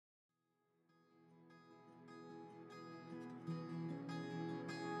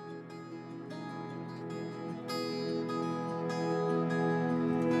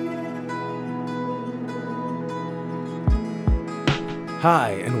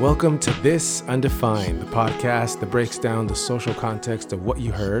Hi, and welcome to This Undefined, the podcast that breaks down the social context of what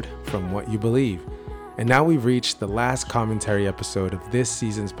you heard from what you believe. And now we've reached the last commentary episode of this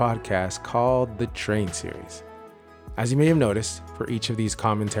season's podcast called the Train Series. As you may have noticed, for each of these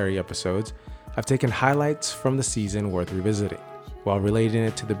commentary episodes, I've taken highlights from the season worth revisiting, while relating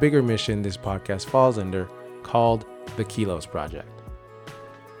it to the bigger mission this podcast falls under, called the Kilos Project.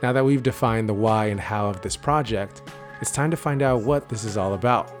 Now that we've defined the why and how of this project, it's time to find out what this is all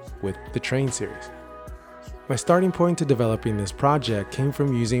about with the Train Series. My starting point to developing this project came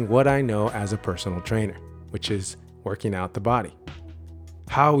from using what I know as a personal trainer, which is working out the body.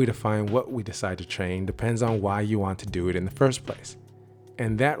 How we define what we decide to train depends on why you want to do it in the first place.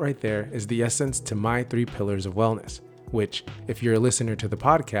 And that right there is the essence to my 3 pillars of wellness, which, if you're a listener to the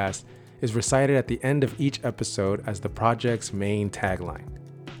podcast, is recited at the end of each episode as the project's main tagline: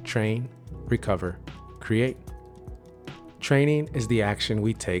 train, recover, create. Training is the action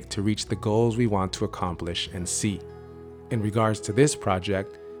we take to reach the goals we want to accomplish and see. In regards to this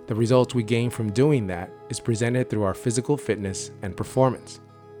project, the results we gain from doing that is presented through our physical fitness and performance.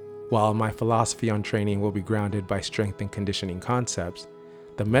 While my philosophy on training will be grounded by strength and conditioning concepts,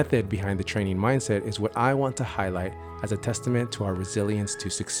 the method behind the training mindset is what I want to highlight as a testament to our resilience to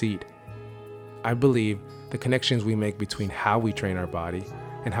succeed. I believe the connections we make between how we train our body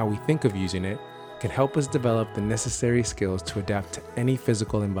and how we think of using it can help us develop the necessary skills to adapt to any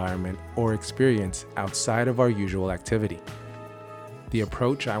physical environment or experience outside of our usual activity. The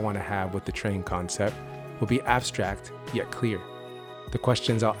approach I want to have with the train concept will be abstract yet clear. The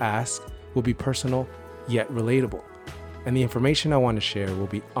questions I'll ask will be personal yet relatable, and the information I want to share will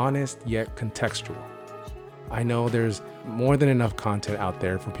be honest yet contextual. I know there's more than enough content out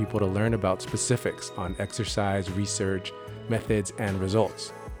there for people to learn about specifics on exercise, research, methods, and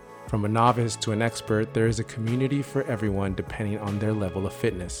results. From a novice to an expert, there is a community for everyone depending on their level of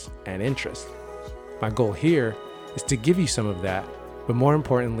fitness and interest. My goal here is to give you some of that, but more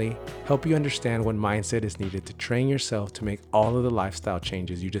importantly, help you understand what mindset is needed to train yourself to make all of the lifestyle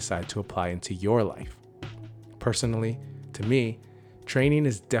changes you decide to apply into your life. Personally, to me, training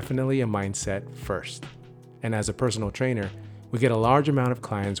is definitely a mindset first. And as a personal trainer, we get a large amount of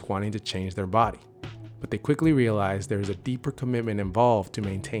clients wanting to change their body. But they quickly realize there is a deeper commitment involved to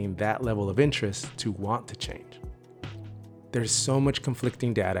maintain that level of interest to want to change. There's so much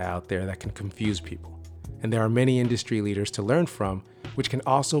conflicting data out there that can confuse people, and there are many industry leaders to learn from, which can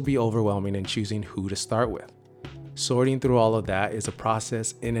also be overwhelming in choosing who to start with. Sorting through all of that is a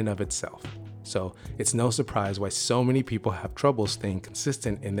process in and of itself, so it's no surprise why so many people have trouble staying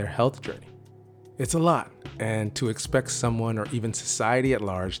consistent in their health journey. It's a lot, and to expect someone or even society at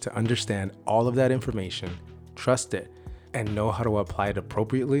large to understand all of that information, trust it, and know how to apply it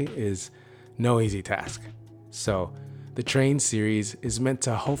appropriately is no easy task. So, the Train series is meant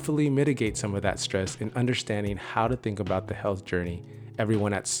to hopefully mitigate some of that stress in understanding how to think about the health journey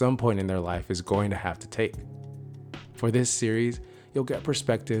everyone at some point in their life is going to have to take. For this series, you'll get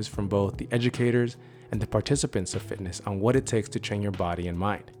perspectives from both the educators and the participants of fitness on what it takes to train your body and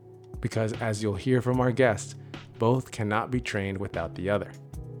mind. Because as you'll hear from our guests, both cannot be trained without the other.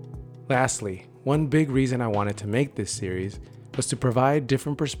 Lastly, one big reason I wanted to make this series was to provide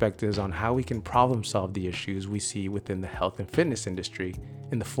different perspectives on how we can problem solve the issues we see within the health and fitness industry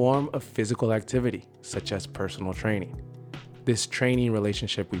in the form of physical activity, such as personal training. This training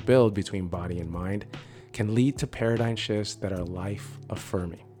relationship we build between body and mind can lead to paradigm shifts that are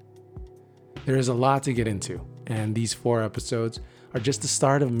life-affirming. There is a lot to get into, and these 4 episodes are just the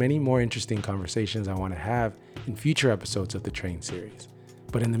start of many more interesting conversations I want to have in future episodes of the Train series.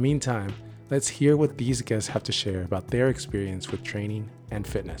 But in the meantime, let's hear what these guests have to share about their experience with training and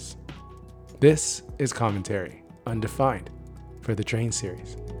fitness. This is Commentary, Undefined, for the Train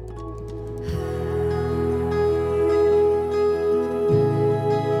series.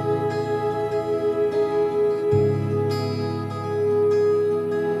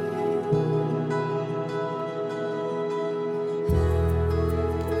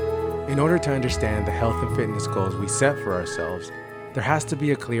 In order to understand the health and fitness goals we set for ourselves, there has to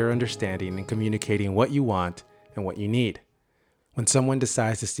be a clear understanding in communicating what you want and what you need. When someone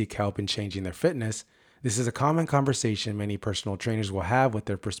decides to seek help in changing their fitness, this is a common conversation many personal trainers will have with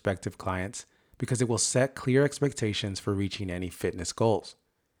their prospective clients because it will set clear expectations for reaching any fitness goals.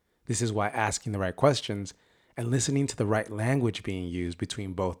 This is why asking the right questions and listening to the right language being used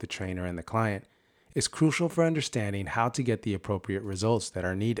between both the trainer and the client is crucial for understanding how to get the appropriate results that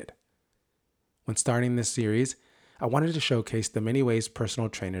are needed. When starting this series, I wanted to showcase the many ways personal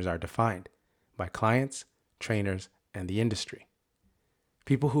trainers are defined by clients, trainers, and the industry.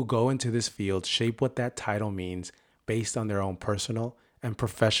 People who go into this field shape what that title means based on their own personal and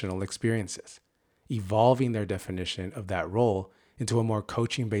professional experiences, evolving their definition of that role into a more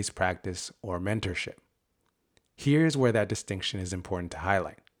coaching-based practice or mentorship. Here's where that distinction is important to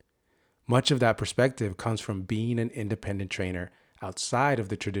highlight. Much of that perspective comes from being an independent trainer outside of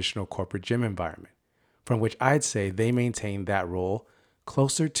the traditional corporate gym environment, from which I'd say they maintain that role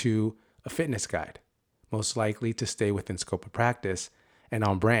closer to a fitness guide, most likely to stay within scope of practice and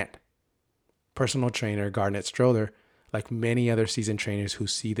on brand. Personal trainer Garnett Strother, like many other seasoned trainers who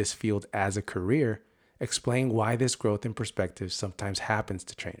see this field as a career, explain why this growth in perspective sometimes happens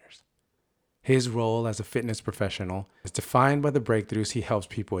to trainers. His role as a fitness professional is defined by the breakthroughs he helps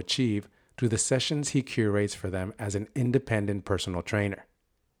people achieve through the sessions he curates for them as an independent personal trainer.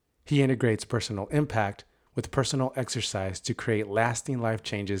 He integrates personal impact with personal exercise to create lasting life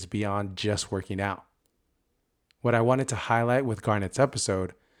changes beyond just working out. What I wanted to highlight with Garnett's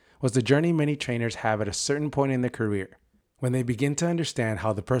episode was the journey many trainers have at a certain point in their career, when they begin to understand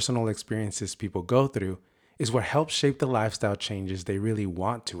how the personal experiences people go through is what helps shape the lifestyle changes they really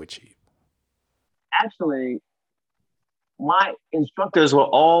want to achieve. Actually, my instructors were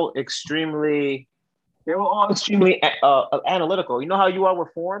all extremely analytical. You know how you are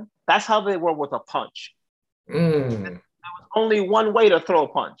with form? That's how they were with a punch. There was only one way to throw a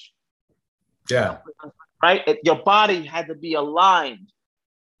punch. Yeah. Right? Your body had to be aligned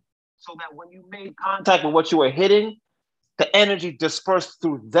so that when you made contact with what you were hitting, the energy dispersed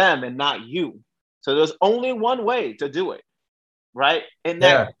through them and not you. So there's only one way to do it, right? In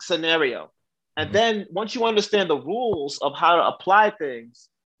that scenario. And then once you understand the rules of how to apply things,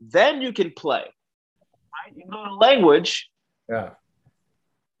 then you can play, right? You know the language. Yeah.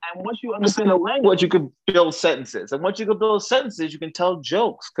 And once you understand the language, you can build sentences. And once you can build sentences, you can tell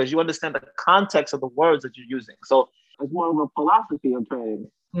jokes because you understand the context of the words that you're using. So it's more of a philosophy of training.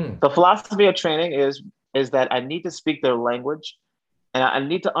 The philosophy of training is that I need to speak their language and I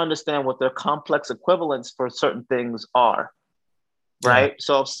need to understand what their complex equivalents for certain things are. Right. Yeah.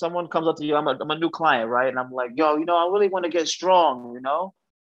 So if someone comes up to you, I'm a new client, right? And I'm like, yo, I really want to get strong,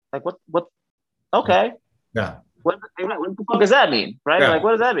 like what, okay. Yeah. What the fuck does that mean? Right. Yeah. Like,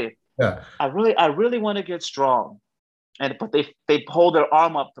 what does that mean? Yeah. I really want to get strong. But they hold their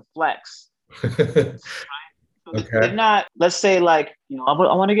arm up to flex. Right? So okay. They're not, let's say like, I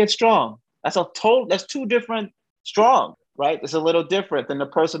want to get strong. That's two different strong. Right. It's a little different than the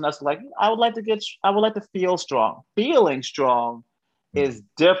person that's like, I would like to feel strong. Feeling strong is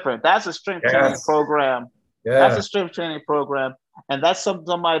different. That's a strength training program. Yeah. That's a strength training program. And that's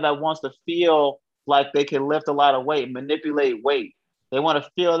somebody that wants to feel like they can lift a lot of weight, manipulate weight. They want to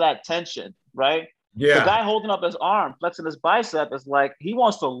feel that tension, right? Yeah. The guy holding up his arm, flexing his bicep is like, he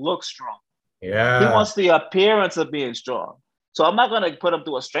wants to look strong. Yeah. He wants the appearance of being strong. So I'm not going to put him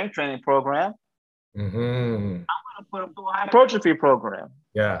through a strength training program. I'm going to put him through a hypertrophy program.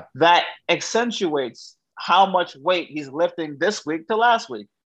 Yeah. That accentuates how much weight he's lifting this week to last week.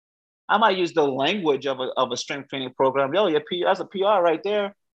 I might use the language of a strength training program. Yo, that's a PR right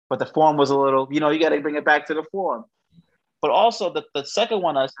there. But the form was a little, you got to bring it back to the form. But also the second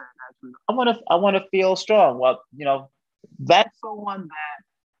one I said, actually, I want to feel strong. Well, that's someone that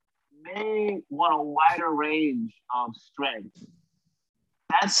may want a wider range of strength.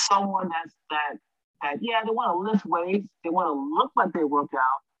 That's someone that they want to lift weights. They want to look like they work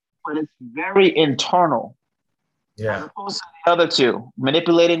out, but it's very internal. Yeah. As opposed to the other two,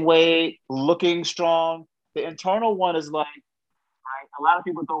 manipulating weight, looking strong. The internal one is like, right? A lot of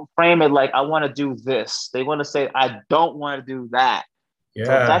people don't frame it like, I want to do this. They want to say, I don't want to do that.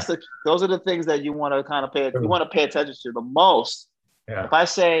 Yeah. So those are the things that you want to kind of pay attention to the most. Yeah. If I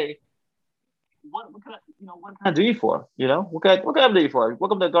say, what can I do you for? What can I do you for?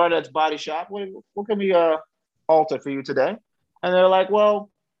 Welcome to Garnett's Body Shop. What can we alter for you today? And they're like, well,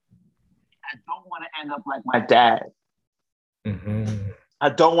 I don't want to end up like my dad. I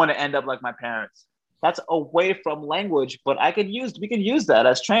don't want to end up like my parents. That's away from language, but we can use that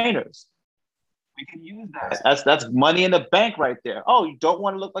as trainers. We can use that. That's money in the bank right there. Oh, you don't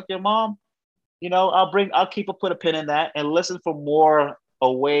want to look like your mom? I'll put a pin in that and listen for more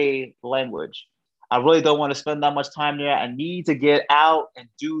away language. I really don't want to spend that much time there. I need to get out and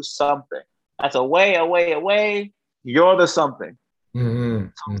do something. That's away. You're the something. So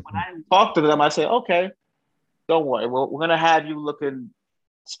when I talk to them, I say, okay, don't worry. We're going to have you looking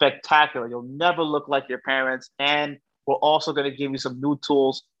spectacular. You'll never look like your parents. And we're also going to give you some new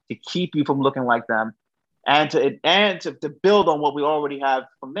tools to keep you from looking like them. And to build on what we already have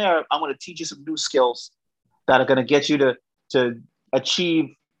from there, I'm going to teach you some new skills that are going to get you to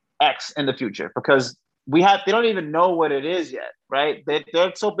achieve X in the future, because they don't even know what it is yet, right?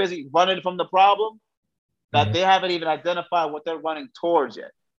 They're so busy running from the problem that they haven't even identified what they're running towards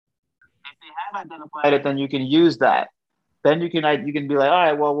yet. If they have identified it, then you can use that. Then you can be like, all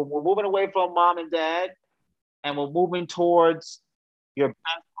right, well, we're moving away from mom and dad, and we're moving towards your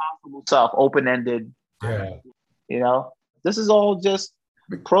best possible self, open-ended. Yeah. You know, this is all just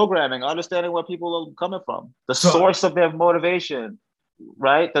programming, understanding where people are coming from, the source of their motivation,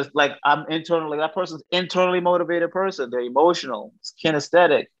 right? That's like that person's internally motivated person. They're emotional, it's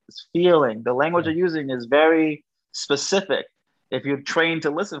kinesthetic, it's feeling. The language they're using is very specific if you're trained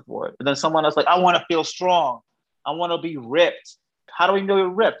to listen for it. And then someone else like, I want to feel strong. I want to be ripped. How do we know you're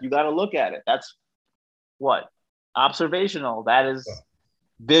ripped? You got to look at it. That's what? Observational. That is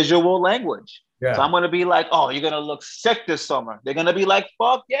visual language. Yeah. So I'm going to be like, oh, you're going to look sick this summer. They're going to be like,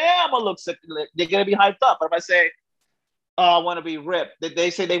 fuck yeah, I'm going to look sick. They're going to be hyped up. But if I say, oh, I want to be ripped, they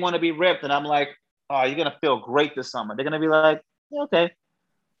say they want to be ripped. And I'm like, oh, you're going to feel great this summer. They're going to be like, yeah, okay.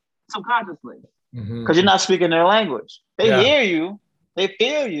 Subconsciously. Because you're not speaking their language. They hear you. They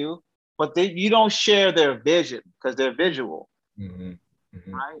feel you. But you don't share their vision because they're visual.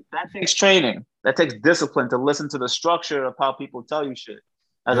 Right? That takes training. That takes discipline to listen to the structure of how people tell you shit.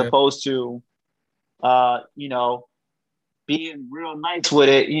 As opposed to being real nice with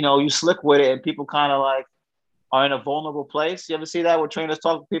it, you slick with it and people kind of like are in a vulnerable place. You ever see that where trainers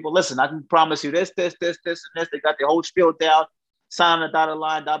talk to people? Listen, I can promise you this, and this. They got the whole spiel down, sign on the dotted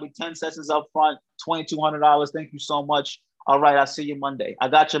line. That'll be 10 sessions up front, $2,200. Thank you so much. All right, I'll see you Monday. I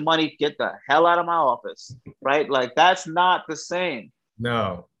got your money. Get the hell out of my office. Right? Like that's not the same.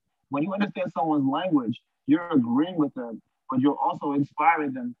 No. When you understand someone's language, you're agreeing with them, but you're also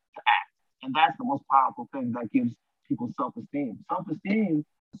inspiring them to act. And that's the most powerful thing that gives people self-esteem. Self-esteem,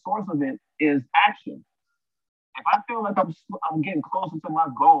 the source of it is action. If I feel like I'm getting closer to my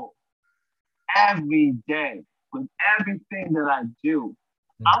goal every day with everything that I do,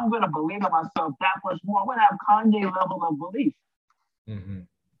 I'm going to believe in myself that much more. I'm going to have Kanye level of belief. I'm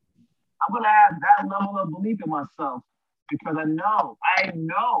going to have that level of belief in myself because I know,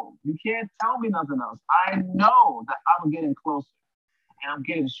 you can't tell me nothing else. I know that I'm getting closer and I'm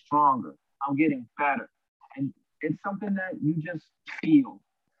getting stronger. I'm getting better. And it's something that you just feel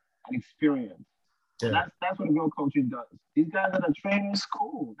and experience. Yeah. And that's what real coaching does. These guys that are trainers,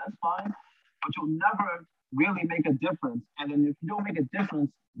 cool, that's fine. But you'll never really make a difference. And then if you don't make a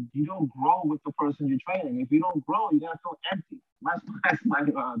difference, you don't grow with the person you're training. If you don't grow, you're going to feel empty. That's my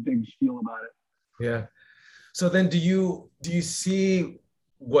big spiel about it. Yeah. So then do you see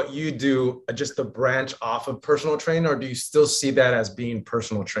what you do just a branch off of personal training, or do you still see that as being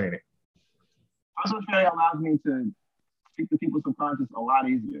personal training? Personal training allows me to speak to people's subconscious a lot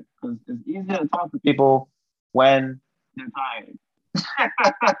easier because it's easier to talk to people when they're tired.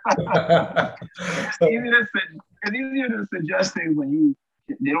 It's easier to suggest things when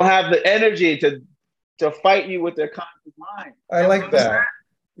they don't have the energy to fight you with their conscious mind. I like that.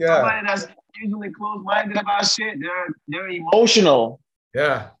 Yeah. Somebody that's usually closed-minded about shit, they're emotional.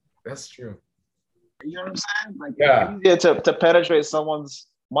 Yeah, that's true. You know what I'm saying? Like it's easier to penetrate someone's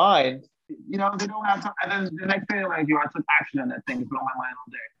mind. They don't have time. And then the next day, like, I took action on that thing. It's been on my mind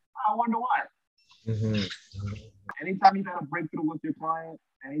all day. I wonder why. Anytime you've had a breakthrough with your client,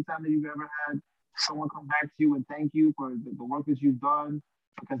 anytime that you've ever had someone come back to you and thank you for the work that you've done,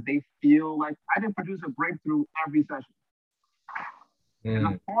 because they feel like I can produce a breakthrough every session. There's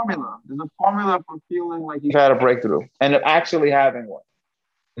a formula. There's a formula for feeling like you've had a breakthrough and actually having one.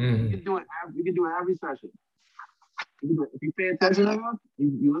 You can do it every session. If you pay attention enough,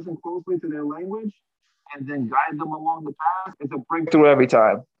 you listen closely to their language and then guide them along the path, it's a breakthrough every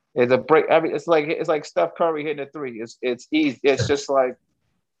time. It's like Steph Curry hitting a three. It's easy. It's just like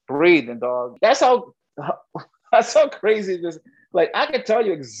breathing, dog. That's how crazy this. Like I can tell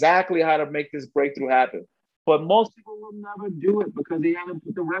you exactly how to make this breakthrough happen, but most people will never do it because they haven't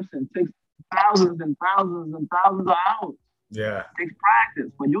put the reps in. It takes thousands and thousands and thousands of hours. Yeah. It takes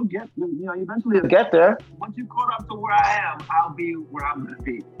practice, but you'll get. Eventually you'll get there. Once you caught up to where I am, I'll be where I'm going to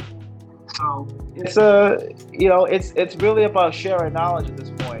be. So it's really about sharing knowledge at this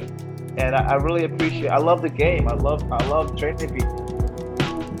point, and I really appreciate. I love the game. I love training people.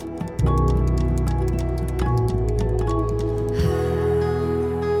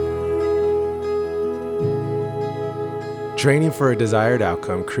 Training for a desired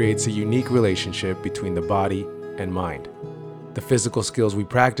outcome creates a unique relationship between the body and mind. The physical skills we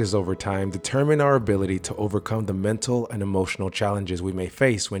practice over time determine our ability to overcome the mental and emotional challenges we may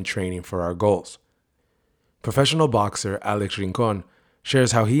face when training for our goals. Professional boxer Alex Rincon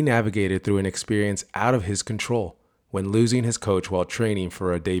shares how he navigated through an experience out of his control when losing his coach while training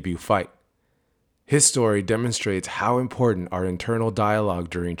for a debut fight. His story demonstrates how important our internal dialogue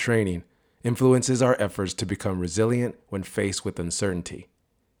during training influences our efforts to become resilient when faced with uncertainty.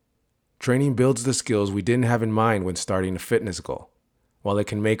 Training builds the skills we didn't have in mind when starting a fitness goal. While it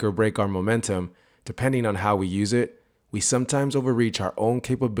can make or break our momentum, depending on how we use it, we sometimes overreach our own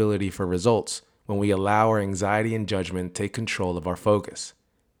capability for results when we allow our anxiety and judgment take control of our focus.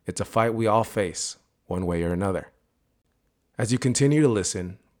 It's a fight we all face, one way or another. As you continue to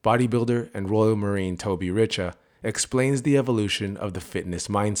listen, bodybuilder and Royal Marine Toby Richa explains the evolution of the fitness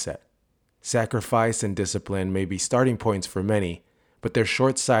mindset. Sacrifice and discipline may be starting points for many, but they're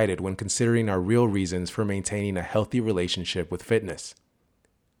short-sighted when considering our real reasons for maintaining a healthy relationship with fitness.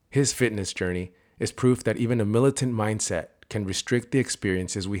 His fitness journey is proof that even a militant mindset can restrict the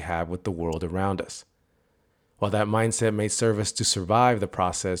experiences we have with the world around us. While that mindset may serve us to survive the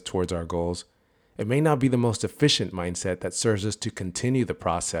process towards our goals, it may not be the most efficient mindset that serves us to continue the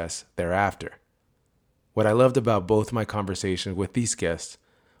process thereafter. What I loved about both my conversations with these guests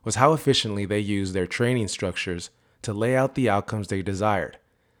was how efficiently they used their training structures to lay out the outcomes they desired,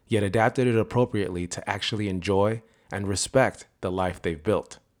 yet adapted it appropriately to actually enjoy and respect the life they've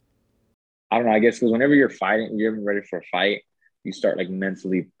built. I don't know, I guess because whenever you're fighting, you're getting ready for a fight, you start like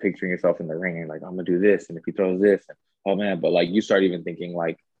mentally picturing yourself in the ring and like, I'm gonna do this, and if he throws this, and, oh man, but like you start even thinking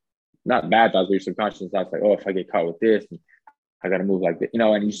like not bad thoughts, but your subconscious thoughts like, oh, if I get caught with this, I gotta move like this,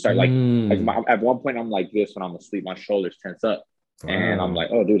 and you start at one point I'm like this when I'm asleep, my shoulders tense up. Wow. And I'm like,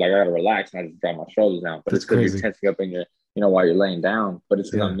 oh dude, like, I gotta relax, and I just drop my shoulders down. But it's because you're tensing up in your, while you're laying down, but it's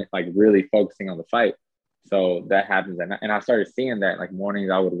because I'm like really focusing on the fight. So that happens. And I started seeing that like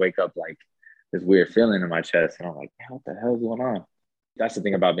mornings I would wake up like this weird feeling in my chest. And I'm like, man, what the hell is going on? That's the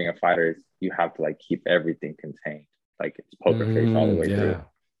thing about being a fighter is you have to like keep everything contained. Like it's poker face all the way through,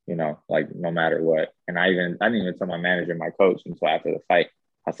 like no matter what. And I didn't even tell my manager, my coach, until after the fight.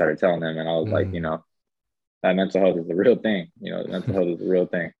 I started telling them, and I was like, that mental health is the real thing. Mental health is the real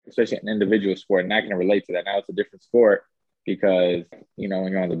thing, especially in an individual sport. And I can relate to that. Now it's a different sport because,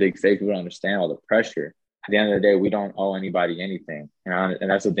 when you're on the big stage, we don't understand all the pressure. At the end of the day, we don't owe anybody anything. And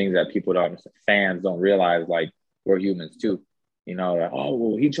that's the things that people don't understand. Fans don't realize, like, we're humans too. Like, oh,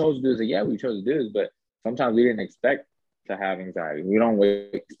 well, he chose to do this. Like, yeah, we chose to do this, but sometimes we didn't expect to have anxiety. We don't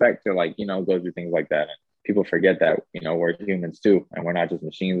expect to, like, go through things like that. And people forget that, we're humans too. And we're not just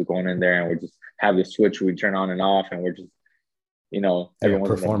machines going in there and we just have this switch we turn on and off. And we're just, everyone's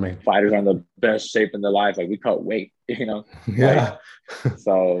performing. Fighters are in the best shape in their lives. Like, we cut weight, Yeah.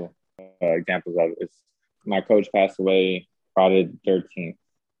 So examples of it is my coach passed away Friday the 13th.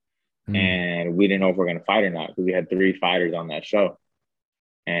 And we didn't know if we were going to fight or not because we had 3 fighters on that show.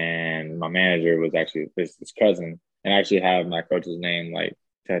 And my manager was actually his cousin. And I actually have my coach's name like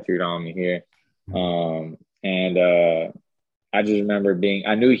tattooed on me here. I just remember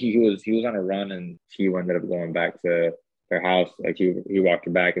I knew he was on a run, and he ended up going back to their house. Like he walked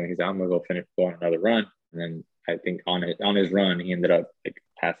her back and he said, I'm going to go on another run. And then I think on his run, he ended up like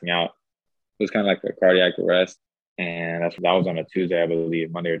passing out. It was kind of like a cardiac arrest. And that was on a Tuesday, I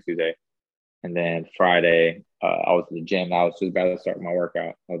believe, Monday or Tuesday. And then Friday, I was at the gym. I was just about to start my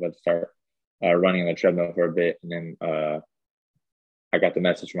workout. I was about to start running on the treadmill for a bit. And then I got the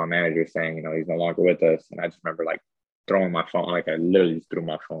message from my manager saying, he's no longer with us. And I just remember like throwing my phone. Like I literally just threw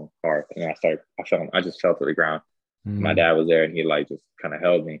my phone hard. And I just fell to the ground. My dad was there and he like just kind of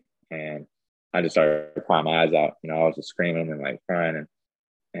held me. And I just started crying my eyes out. I was just screaming and like crying.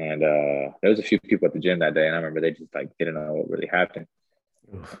 And there was a few people at the gym that day, and I remember they just like didn't know what really happened.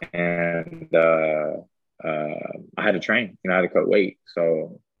 And I had to train, I had to cut weight.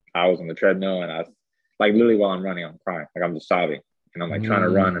 So I was on the treadmill, and I was like literally while I'm running, I'm crying, like I'm just sobbing, and I'm like trying to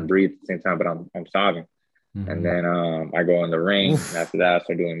run and breathe at the same time, but I'm sobbing. And then I go in the ring, and after that, I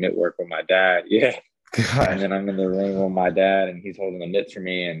start doing mitt work with my dad. Yeah, God. And then I'm in the ring with my dad, and he's holding the mitts for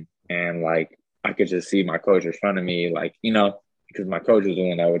me, and like I could just see my coach in front of me, like because my coach was the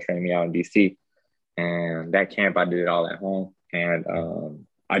one that would train me out in DC. And that camp, I did it all at home. And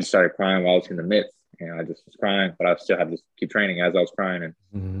I just started crying while I was in the midst. And I just was crying, but I still had to keep training as I was crying.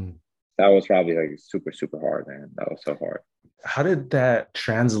 And that was probably like super, super hard, man. That was so hard. How did that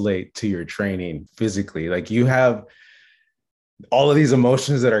translate to your training physically? Like you have all of these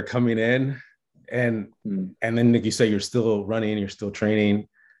emotions that are coming in and then like you say, you're still running, you're still training.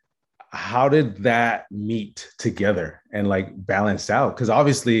 How did that meet together and like balance out? Because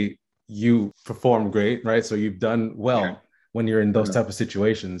obviously you performed great, right? So you've done well when you're in those type of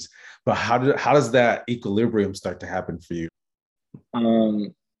situations. But how does that equilibrium start to happen for you?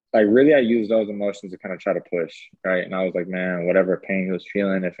 Like really, I used those emotions to kind of try to push, right? And I was like, man, whatever pain he was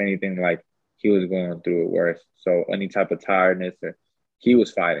feeling, if anything, like he was going through it worse. So any type of tiredness, he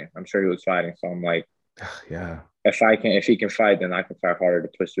was fighting. I'm sure he was fighting. So I'm like, yeah. if he can fight, then I can fight harder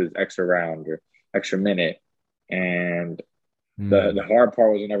to push through this extra round or extra minute. And the hard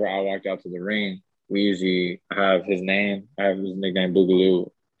part was whenever I walked out to the ring, we usually have his name. I have his nickname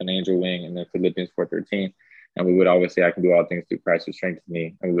Boogaloo, an angel wing, and then Philippians 4:13. And we would always say, I can do all things through Christ who strengthens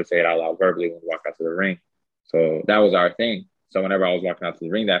me. And we would say it out loud verbally when we walk out to the ring. So that was our thing. So whenever I was walking out to the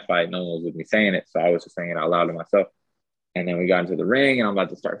ring that fight, no one was with me saying it. So I was just saying it out loud to myself. And then we got into the ring and I'm about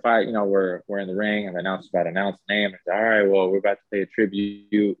to start fight. You know, we're in the ring and the announcer's about to announce the name. And said, all right, well, we're about to pay a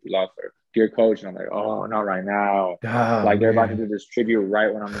tribute. We lost our dear coach. And I'm like, oh, not right now. They're about to do this tribute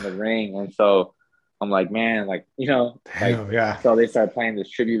right when I'm in the ring. And so I'm like, man, like, you know, So they start playing this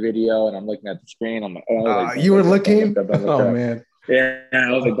tribute video and I'm looking at the screen. I'm like, oh, you were looking? Man. Yeah,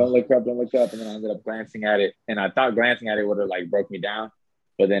 I was like, don't look up. And then I ended up glancing at it. And I thought glancing at it would have like broke me down.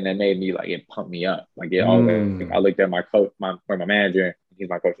 But then it made me like, it pumped me up. Like I looked at my coach, my manager, he's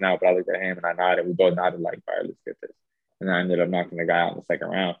my coach now, but I looked at him and I nodded. We both nodded like, all right, let's get this. And then I ended up knocking the guy out in the second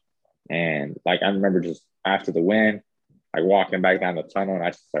round. And like, I remember just after the win, like walking back down the tunnel and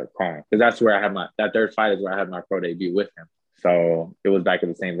I just started crying. Because that's where I had that third fight is where I had my pro debut with him. So it was back at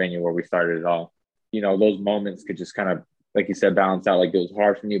the same venue where we started it all. You know, those moments could just kind of, like you said, balance out. Like it was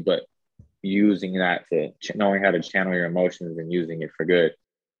hard for me, but using that to knowing how to channel your emotions and using it for good.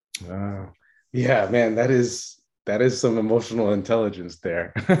 Yeah, man, that is some emotional intelligence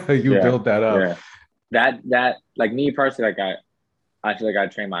there. You built that up. Yeah. That like me personally, like I feel like I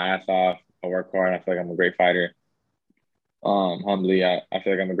train my ass off. I work hard. I feel like I'm a great fighter. Humbly, I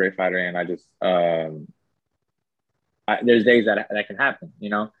feel like I'm a great fighter, and I just there's days that can happen, you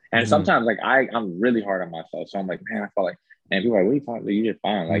know. And sometimes like I'm really hard on myself, so I'm like, man, I felt like, man, people are like, what are you talking about? You did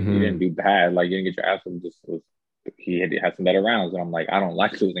fine, like you didn't do bad, like you didn't get your ass whooped. He had some better rounds, and I'm like, I don't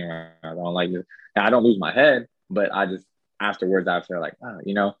like losing rounds. I don't like this. Now, I don't lose my head, but I just afterwards I feel like,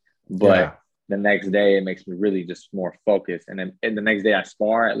 you know. But the next day it makes me really just more focused, and then the next day I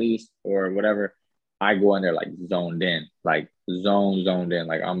spar at least or whatever. I go in there like zoned in, like zoned in,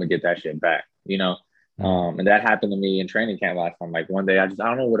 like I'm gonna get that shit back, you know. And that happened to me in training camp last time. Like one day I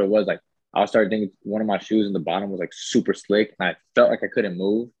don't know what it was. Like I started thinking one of my shoes in the bottom was like super slick, and I felt like I couldn't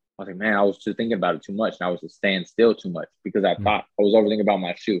move. I was like, man, I was just thinking about it too much, and I was just staying still too much because I thought I was overthinking about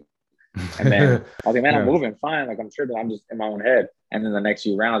my shoe. And then I was like, man, I'm moving fine. Like I'm tripping. I'm just in my own head. And then the next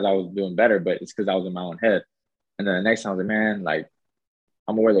few rounds I was doing better, but it's because I was in my own head. And then the next time I was like, man, like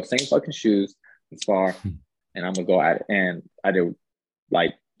I'm gonna wear those same fucking shoes and spar, and I'm gonna go at it. And I did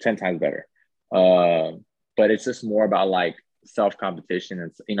like 10 times better. But it's just more about like self-competition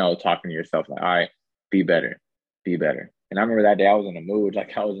and, you know, talking to yourself like, all right, be better. And I remember that day I was in a mood,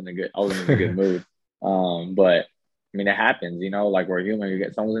 like I was in a good mood. But I mean, it happens, you know, like we're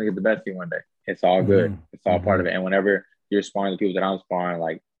human. Someone's gonna get the best of you one day. It's all good. It's all part of it. And whenever you're sparring the people that I'm sparring,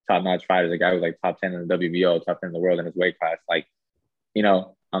 like top-notch fighters, a guy who's like top 10 in the WBO, top 10 in the world in his weight class, like, you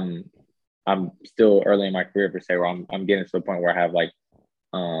know, I'm still early in my career per se, where I'm getting to the point where I have like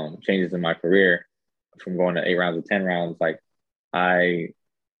changes in my career from going to 8 rounds to 10 rounds. Like I'm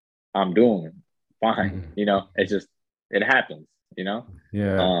doing fine, you know. It's just it happens, you know.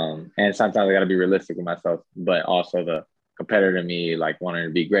 And sometimes I got to be realistic with myself, but also the competitor in me, like wanting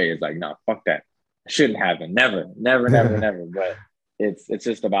to be great, is like, no, fuck that. It shouldn't happen. Never. But it's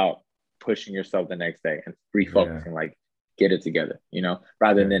just about pushing yourself the next day and refocusing, like get it together, you know,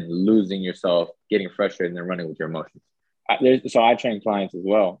 rather than losing yourself, getting frustrated and then running with your emotions. So I train clients as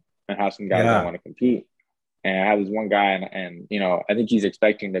well and have some guys that want to compete. And I have this one guy and you know, I think he's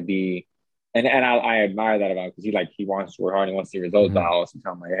expecting to be, and I admire that about him because he wants to work hard and wants to see results. But I also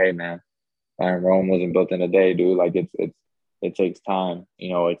tell him like, hey man, Rome wasn't built in a day, dude. Like it takes time. You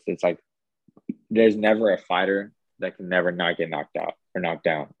know, it's like there's never a fighter that can never not get knocked out or knocked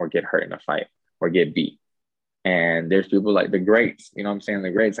down or get hurt in a fight or get beat. And there's people like the greats, you know what I'm saying?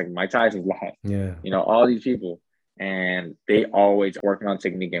 The greats, like Mike Tyson's last. You know, all these people. And they always working on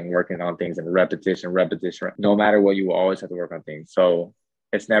technique and working on things and repetition. No matter what, you will always have to work on things. So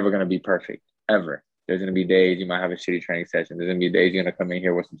it's never going to be perfect, ever. There's going to be days you might have a shitty training session. There's going to be days you're going to come in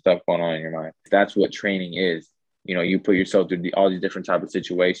here with some stuff going on in your mind. That's what training is. You know, you put yourself through all these different types of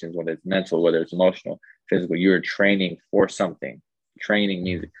situations, whether it's mental, whether it's emotional, physical. You're training for something. Training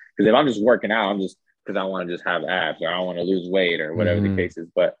means, because if I'm just working out, I'm just because I want to just have abs or I want to lose weight or whatever the case is.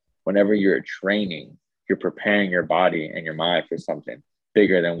 But whenever you're training, you're preparing your body and your mind for something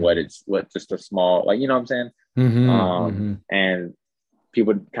bigger than what just a small, like, you know what I'm saying? And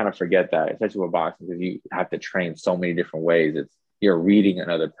people kind of forget that, especially with boxing, because you have to train so many different ways. You're reading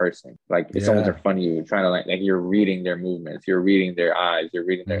another person. Like if someone's in front of you, trying to like you're reading their movements, you're reading their eyes, you're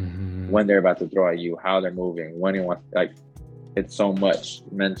reading their when they're about to throw at you, how they're moving, when he wants, like it's so much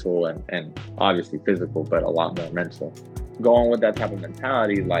mental and obviously physical, but a lot more mental. Going with that type of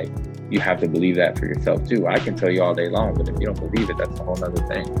mentality, like, you have to believe that for yourself too. I can tell you all day long, but if you don't believe it, that's a whole other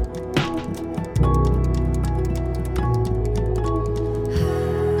thing.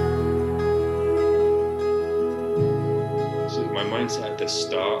 So my mindset at the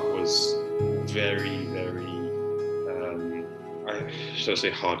start was very, I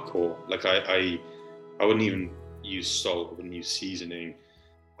say hardcore. Like I wouldn't even use salt. I wouldn't use seasoning.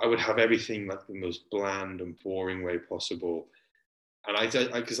 I would have everything like the most bland and boring way possible. And I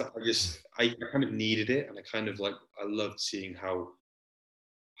kind of needed it, and I loved seeing how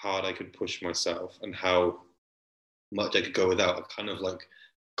hard I could push myself and how much I could go without. I kind of like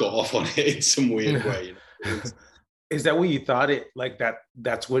got off on it in some weird way. You know? Is that what you thought it like that?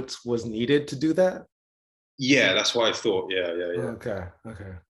 That's what was needed to do that? Yeah, that's what I thought. Yeah. Okay.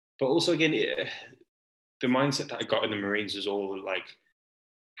 But also, again, the mindset that I got in the Marines is all like,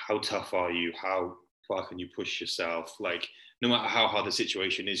 how tough are you? How far can you push yourself? Like, no matter how hard the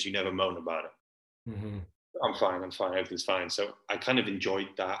situation is, you never moan about it. Mm-hmm. I'm fine, everything's fine. So I kind of enjoyed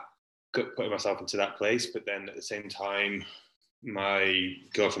that, putting myself into that place. But then at the same time, my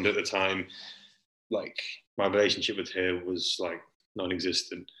girlfriend at the time, like, my relationship with her was like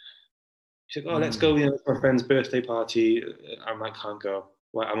non-existent. She's like, "Oh, let's go, it's my friend's birthday party." I'm like, "Can't go.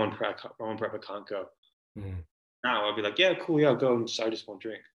 Well, I'm on prep. I can't go." Now I'd be like, "Yeah, cool, yeah, I'll go, and I just want to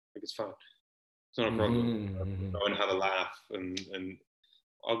drink. Like, it's fine. It's not a problem. Go and have a laugh, and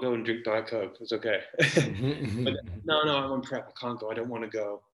I'll go and drink Diet Coke. It's okay." But no, I'm on prep. I can't go. I don't want to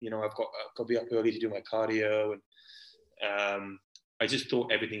go. I've got to be up early to do my cardio, and I just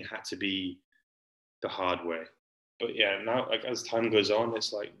thought everything had to be the hard way. But yeah, now, like, as time goes on,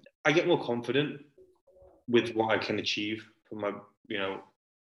 it's like I get more confident with what I can achieve from my,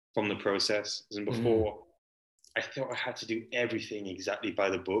 from the process. And before, I thought I had to do everything exactly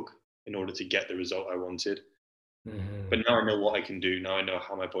by the book in order to get the result I wanted. But now I know what I can do. Now I know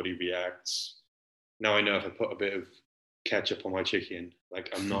how my body reacts. Now I know if I put a bit of ketchup on my chicken,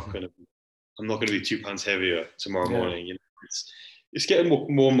 like, I'm not gonna be 2 pounds heavier tomorrow morning. It's getting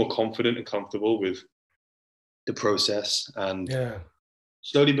more and more confident and comfortable with the process, and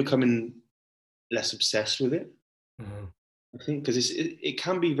slowly becoming less obsessed with it. I think because it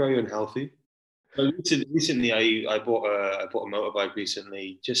can be very unhealthy. So recently, I bought a motorbike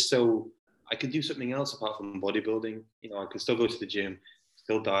recently, just so I could do something else apart from bodybuilding. I could still go to the gym,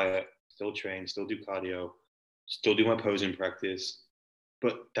 still diet, still train, still do cardio, still do my posing practice.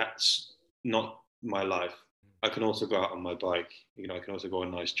 But that's not my life. I can also go out on my bike. I can also go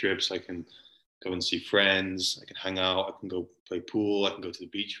on nice trips. I can go and see friends. I can hang out. I can go play pool. I can go to the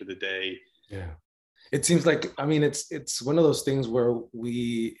beach for the day. Yeah. It seems like, it's one of those things where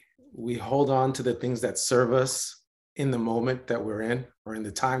we hold on to the things that serve us in the moment that we're in, or in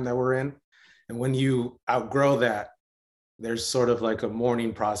the time that we're in. And when you outgrow that, there's sort of like a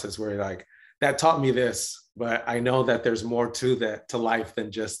mourning process where you're like, that taught me this, but I know that there's more to life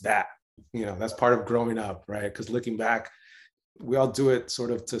than just that. That's part of growing up, right? Because looking back, we all do it sort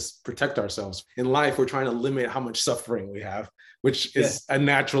of to protect ourselves. In life, we're trying to limit how much suffering we have, which is a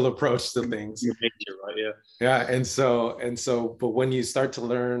natural approach to things. Nature, right? Yeah. And so, but when you start to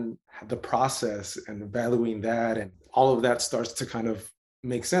learn the process and valuing that, and all of that starts to kind of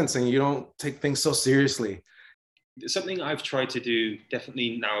make sense, and you don't take things so seriously. Something I've tried to do,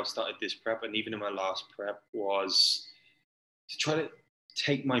 definitely now I've started this prep, and even in my last prep, was to try to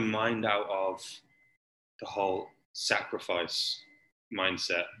take my mind out of the whole sacrifice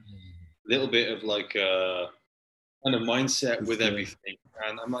mindset. A little bit of like a kind of mindset with everything.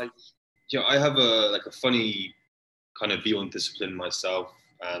 And I'm like, I have a funny kind of view on discipline myself.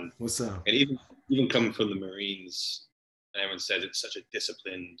 And what's up? And even coming from the Marines, everyone says it's such a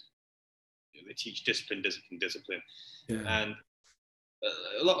disciplined. They teach discipline. Yeah. And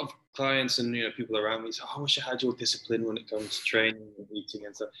a lot of clients and people around me say, "Oh, I wish I had your discipline when it comes to training and eating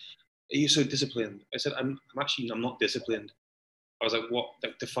and stuff. Are you so disciplined?" I said, I'm not disciplined. I was like, "What?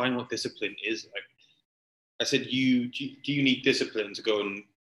 Like, define what discipline is." Like, I said, do you need discipline to go and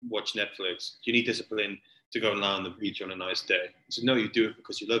watch Netflix? Do you need discipline to go and lie on the beach on a nice day? I said, no, you do it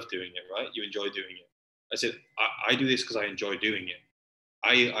because you love doing it, right? You enjoy doing it. I said, I do this because I enjoy doing it.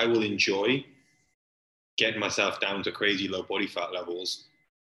 I will enjoy getting myself down to crazy low body fat levels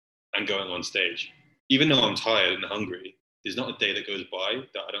and going on stage. Even though I'm tired and hungry, there's not a day that goes by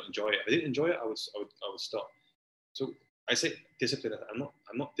that I don't enjoy it. If I didn't enjoy it, I would stop. So I say discipline.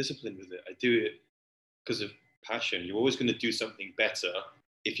 I'm not disciplined with it. I do it because of passion. You're always going to do something better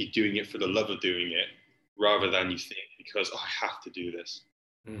if you're doing it for the love of doing it, rather than you think because I have to do this.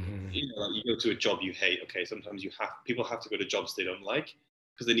 Like you go to a job you hate. Okay, sometimes people have to go to jobs they don't like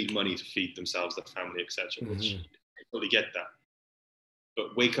because they need money to feed themselves, their family, etc. Which I totally get that.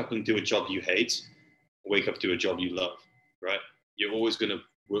 But wake up and do a job you hate. Wake up, do a job you love. Right? You're always going to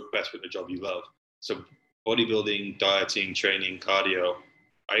work best with the job you love. So bodybuilding, dieting, training, cardio,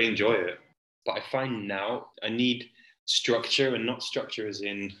 I enjoy it. But I find now I need structure, and not structure as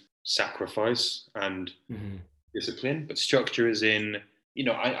in sacrifice and discipline, but structure as in,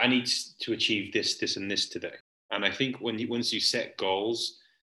 I need to achieve this, this, and this today. And I think once you set goals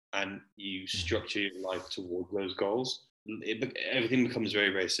and you structure your life toward those goals, everything becomes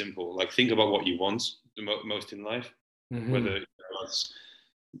very, very simple. Like think about what you want the most in life, whether it's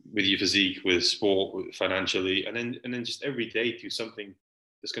with your physique, with sport, financially, and then just every day do something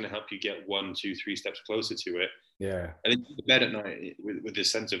that's going to help you get 1, 2, 3 steps closer to it. Yeah. And then go to bed at night with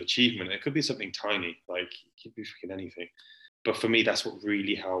this sense of achievement. It could be something tiny, like it could be freaking anything. But for me, that's what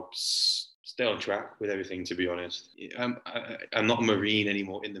really helps stay on track with everything, to be honest. I'm not a Marine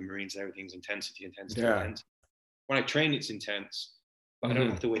anymore. In the Marines, everything's intensity. When I train, it's intense, but I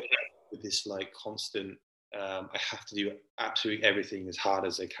don't have to wake up with this like constant, I have to do absolutely everything as hard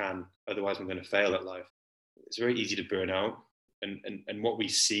as I can. Otherwise, I'm going to fail at life. It's very easy to burn out. And what we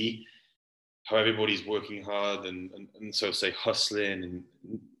see, how everybody's working hard and so say hustling and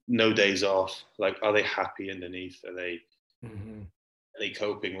no days off, like are they happy underneath? Are they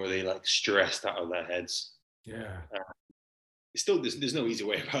coping, or are they like stressed out of their heads? It's still there's no easy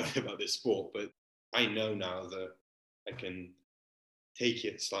way about this sport, but I know now that I can take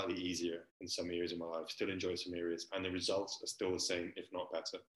it slightly easier in some areas of my life, still enjoy some areas, and the results are still the same, if not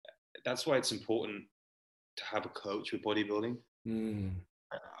better. That's why it's important to have a coach with bodybuilding.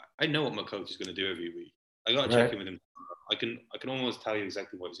 I know what my coach is going to do every week. I got to check in with him. I can almost tell you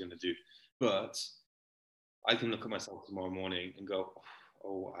exactly what he's going to do, but I can look at myself tomorrow morning and go,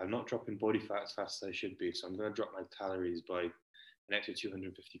 oh, I'm not dropping body fat as fast as I should be, so I'm going to drop my calories by an extra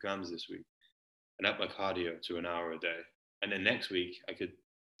 250 grams this week and up my cardio to an hour a day. And then next week, I could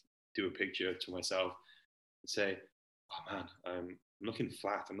do a picture to myself and say, oh man, I'm looking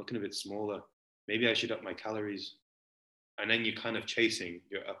flat. I'm looking a bit smaller. Maybe I should up my calories. And then you're kind of chasing,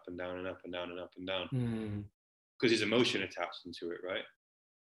 you're up and down and up and down and up and down. Because there's emotion attached into it, right?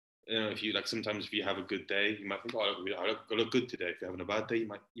 If you sometimes if you have a good day, you might think, oh, I look good today. If you're having a bad day,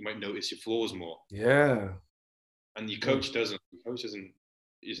 you might notice your flaws more. Yeah. And your coach doesn't. Your coach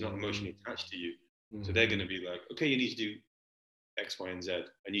is not emotionally attached to you. So they're going to be like, okay, you need to do X, Y, and Z,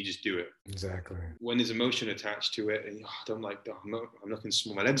 and you just do it. Exactly. When there's emotion attached to it, and I'm looking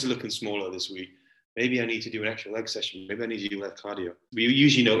small. My legs are looking smaller this week. Maybe I need to do an extra leg session. Maybe I need to do less cardio. We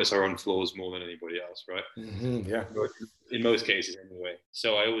usually notice our own flaws more than anybody else, right? Yeah. In most cases, anyway.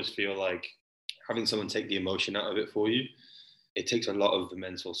 So I always feel like having someone take the emotion out of it for you, it takes a lot of the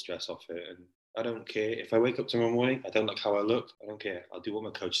mental stress off it. And I don't care if I wake up tomorrow morning, I don't like how I look. I don't care. I'll do what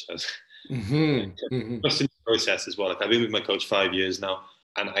my coach says. Just in the process as well. Like I've been with my coach 5 years now,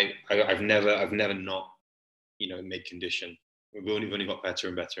 and I've never not, made condition. We've only got better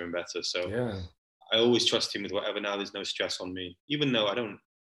and better and better. So yeah. I always trust him with whatever. Now there's no stress on me, even though I don't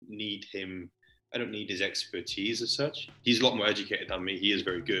need him. I don't need his expertise as such. He's a lot more educated than me. He is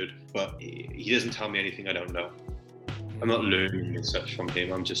very good, but he doesn't tell me anything I don't know. I'm not learning as such from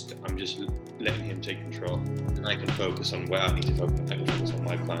him. I'm just letting him take control, and I can focus on where I need to focus. I can focus on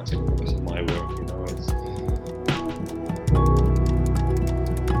my plans. I can focus on my work.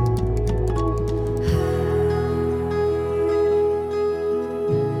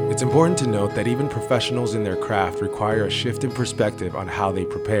 It's important to note that even professionals in their craft require a shift in perspective on how they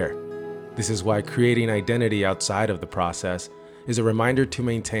prepare. This is why creating identity outside of the process is a reminder to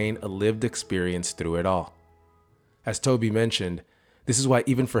maintain a lived experience through it all. As Toby mentioned, this is why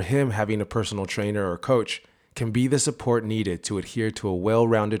even for him, having a personal trainer or coach can be the support needed to adhere to a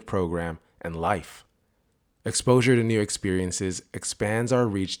well-rounded program and life. Exposure to new experiences expands our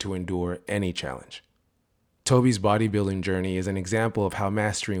reach to endure any challenge. Toby's bodybuilding journey is an example of how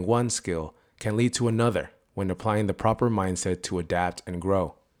mastering one skill can lead to another when applying the proper mindset to adapt and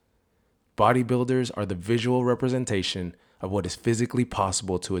grow. Bodybuilders are the visual representation of what is physically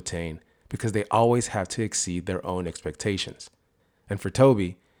possible to attain because they always have to exceed their own expectations. And for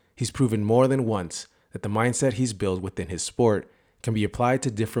Toby, he's proven more than once that the mindset he's built within his sport can be applied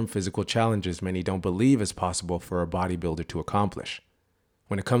to different physical challenges many don't believe is possible for a bodybuilder to accomplish.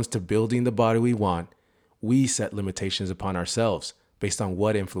 When it comes to building the body we want, we set limitations upon ourselves based on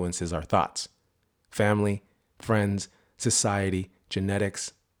what influences our thoughts. Family, friends, society,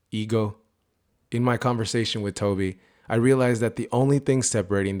 genetics, ego. In my conversation with Toby, I realized that the only thing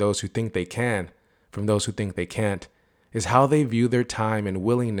separating those who think they can from those who think they can't is how they view their time and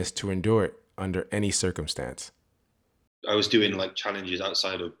willingness to endure it under any circumstance. I was doing like challenges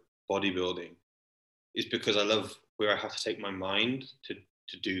outside of bodybuilding is because I love where I have to take my mind to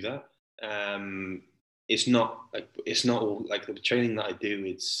do that. It's not all like the training that I do.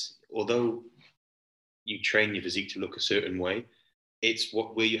 It's although you train your physique to look a certain way, it's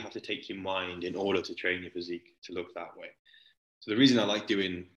where you have to take your mind in order to train your physique to look that way. So the reason I like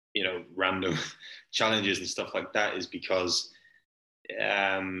doing, random challenges and stuff like that is because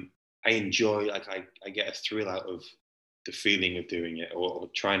I enjoy, like I get a thrill out of the feeling of doing it or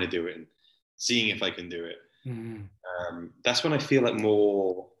trying to do it and seeing if I can do it. That's when I feel like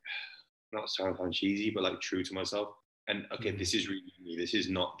more, not sound cheesy, but like true to myself. And okay, this is really me. This is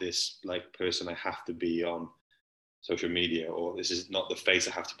not this like person I have to be on social media, or this is not the face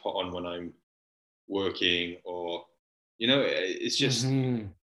I have to put on when I'm working, or it's just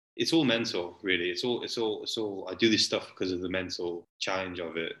it's all mental, really. It's all I do this stuff because of the mental challenge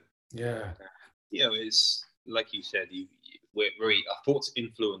of it. Yeah. It's like you said, our thoughts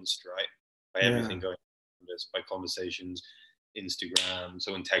influenced, right, by everything going on, just by conversations, Instagram,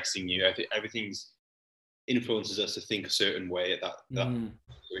 someone texting you. Everything's influences us to think a certain way at that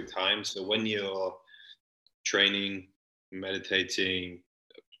time. So when you're training, meditating,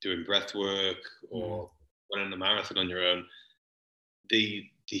 doing breath work, or running a marathon on your own,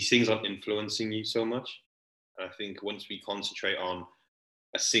 these things aren't influencing you so much. And I think once we concentrate on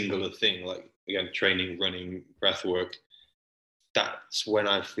a singular thing, like again, training, running, breath work, that's when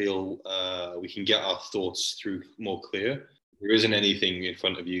I feel we can get our thoughts through more clear. There isn't anything in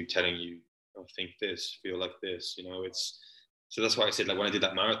front of you telling you, oh, think this, feel like this, so that's why I said, like, when I did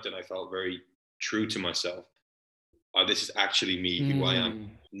that marathon, I felt very true to myself. This is actually me, who I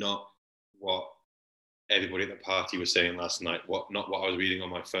am, not what everybody at the party was saying last night, not what I was reading on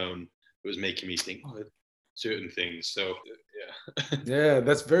my phone. It was making me think certain things. So yeah,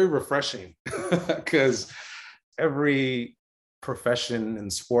 that's very refreshing because every profession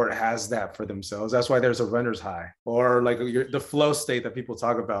and sport has that for themselves. That's why there's a runner's high, or like the flow state that people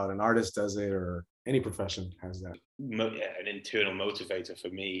talk about. An artist does it, or any profession has that. An internal motivator for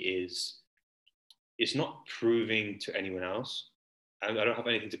me is, it's not proving to anyone else. I don't have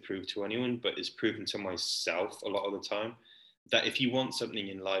anything to prove to anyone, but it's proven to myself a lot of the time that if you want something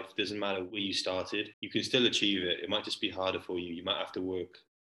in life, doesn't matter where you started, you can still achieve it. It might just be harder for you. You might have to work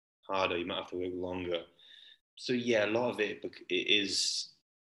harder. You might have to work longer. So yeah, a lot of it is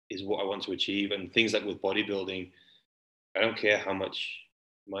what I want to achieve. And things like with bodybuilding, I don't care how much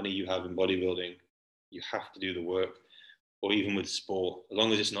money you have in bodybuilding, you have to do the work. Or even with sport, as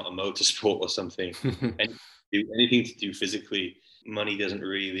long as it's not a motor sport or something, anything to do physically, money doesn't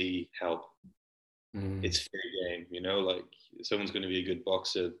really help. It's fair game, like if someone's going to be a good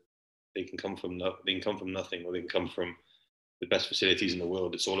boxer, they can come from nothing, or they can come from the best facilities in the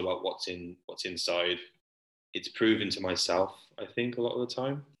world. It's all about what's inside. It's proven to myself, I think, a lot of the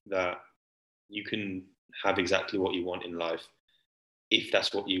time, that you can have exactly what you want in life if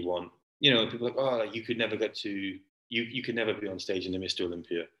that's what you want. People are like, oh, you could never get to. You could never be on stage in the Mr.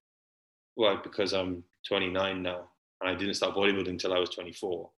 Olympia. Well, because I'm 29 now, and I didn't start bodybuilding until I was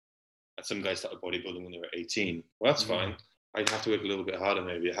 24. And some guys started bodybuilding when they were 18. Well, that's fine. I have to work a little bit harder,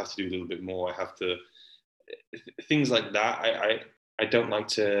 maybe. I have to do a little bit more. I have to... Things like that, I don't like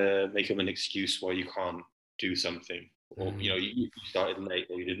to make them an excuse why you can't do something. Or, you started late,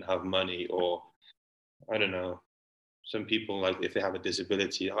 or you didn't have money, or, I don't know. Some people, like, if they have a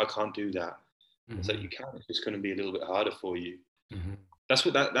disability, I can't do that. It's like, you can't. It's just going to be a little bit harder for you. That's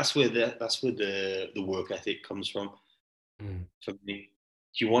where the work ethic comes from. For me,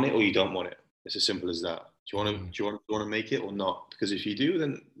 do you want it or you don't want it? It's as simple as that. Do you want to make it or not? Because if you do,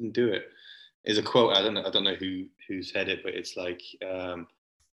 then do it. There's a quote. I don't know who said it, but it's like, if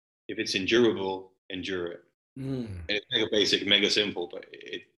it's endurable, endure it. And it's mega basic, mega simple, but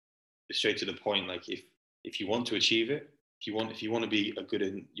it's straight to the point. Like, if you want to achieve it, if you want to be a good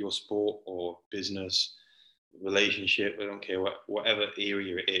in your sport or business, relationship, I don't care whatever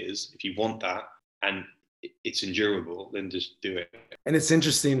area it is, if you want that and it's endurable, then just do it. And it's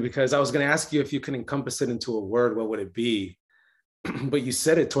interesting because I was going to ask you if you can encompass it into a word, what would it be? But you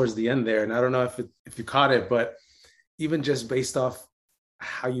said it towards the end there, and I don't know if you caught it, but even just based off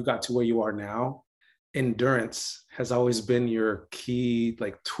how you got to where you are now, endurance has always been your key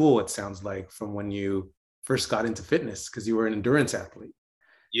tool, it sounds like, from when you first got into fitness, because you were an endurance athlete.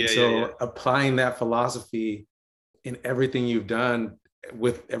 Applying that philosophy in everything you've done,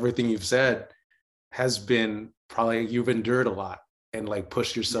 with everything you've said, has been probably, you've endured a lot and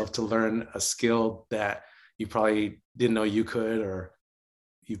pushed yourself to learn a skill that you probably didn't know you could, or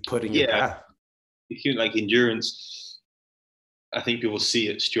you put in your path. If you endurance, I think people see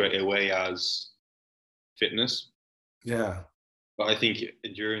it straight away as fitness. Yeah. But I think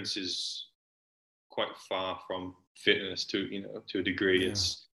endurance is quite far from fitness to a degree. Yeah.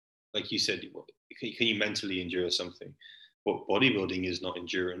 It's like you said, can you mentally endure something? But bodybuilding is not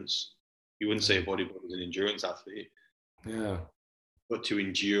endurance. You wouldn't say a bodybuilder is an endurance athlete. Yeah. But to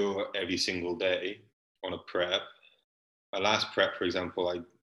endure every single day on a prep, my last prep, for example,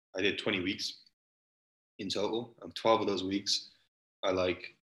 I did 20 weeks in total, and 12 of those weeks I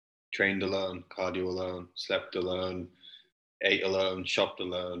trained alone, cardio alone, slept alone, ate alone, shopped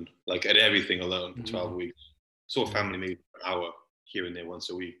alone, I did everything alone for 12 weeks. Saw family maybe an hour here and there once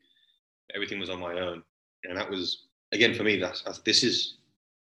a week. Everything was on my own. And that was, again, for me, this is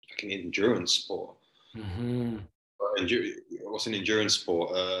like an endurance sport. Mm-hmm. What's an endurance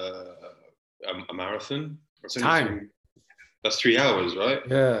sport? A marathon? Time. That's 3 hours, right?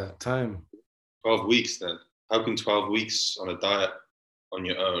 Yeah, time. 12 weeks then. How can 12 weeks on a diet on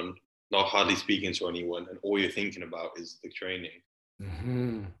your own, not hardly speaking to anyone, and all you're thinking about is the training?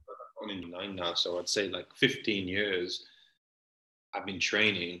 Mm-hmm. I'm in 9 now, so I'd say 15 years I've been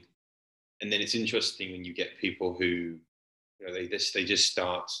training. And then it's interesting when you get people who, they just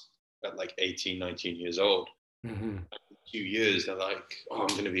start at 18, 19 years old. Mm-hmm. In a few years, they're like, oh, I'm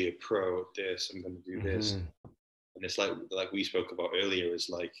going to be a pro at this. I'm going to do this. And it's like we spoke about earlier,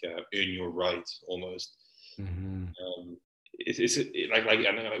 is earn your right almost. Mm-hmm. It's like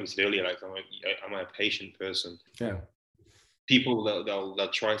I know I said earlier, I'm a patient person. Yeah. People they'll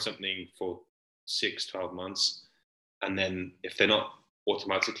try something for 6-12 months, and then if they're not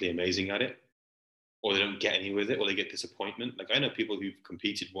automatically amazing at it, or they don't get any with it, or they get disappointment. I know people who've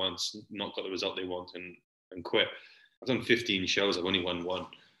competed once, not got the result they want, and quit. I've done 15 shows, I've only won one.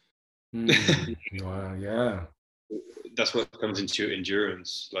 Wow, yeah. That's what comes into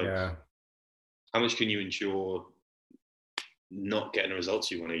endurance. Yeah. How much can you endure not getting the results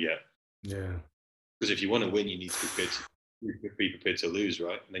you want to get? Yeah. Because if you want to win, you need to be prepared to lose,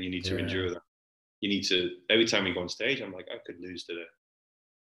 right? And then you need to endure that. You need to, every time we go on stage, I'm like, I could lose today.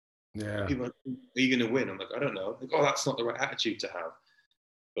 Yeah. People are you going to win? I'm like, I don't know. Oh, that's not the right attitude to have.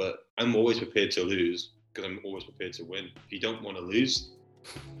 But I'm always prepared to lose because I'm always prepared to win. If you don't want to lose,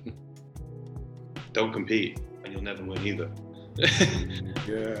 don't compete, and you'll never win either.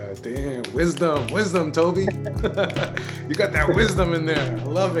 Yeah, damn. Wisdom, Toby. You got that wisdom in there. I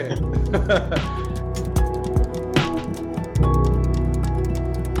love it.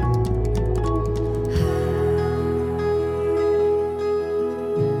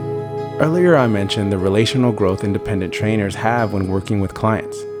 Earlier, I mentioned the relational growth independent trainers have when working with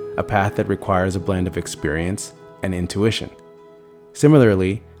clients, a path that requires a blend of experience and intuition.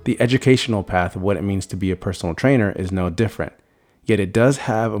 Similarly, the educational path of what it means to be a personal trainer is no different, yet it does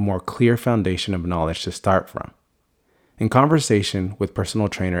have a more clear foundation of knowledge to start from. In conversation with personal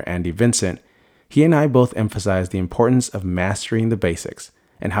trainer Andy Vincent, he and I both emphasized the importance of mastering the basics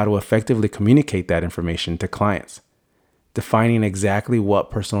and how to effectively communicate that information to clients. Defining exactly what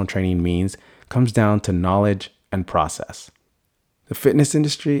personal training means comes down to knowledge and process. The fitness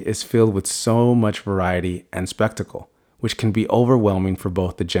industry is filled with so much variety and spectacle, which can be overwhelming for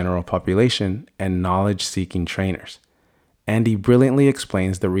both the general population and knowledge-seeking trainers. Andy brilliantly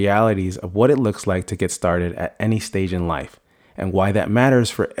explains the realities of what it looks like to get started at any stage in life, and why that matters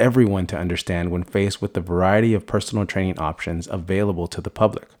for everyone to understand when faced with the variety of personal training options available to the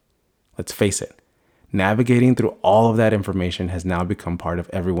public. Let's face it, navigating through all of that information has now become part of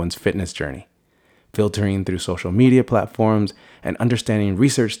everyone's fitness journey. Filtering through social media platforms and understanding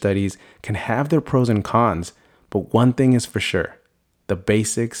research studies can have their pros and cons, but one thing is for sure, the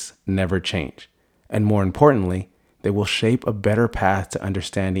basics never change. And more importantly, they will shape a better path to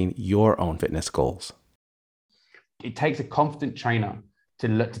understanding your own fitness goals. It takes a confident trainer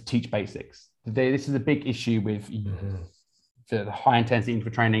to teach basics. This is a big issue with the high intensity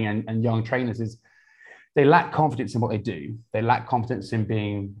interval training and young trainers is they lack confidence in what they do. They lack confidence in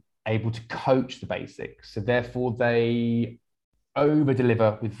being able to coach the basics. So therefore they over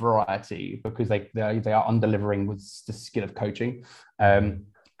deliver with variety because they are under-delivering with the skill of coaching. And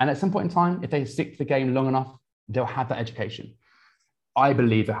at some point in time, if they stick to the game long enough, they'll have that education. I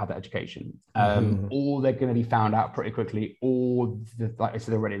believe they'll have that education. Or they're going to be found out pretty quickly, or like I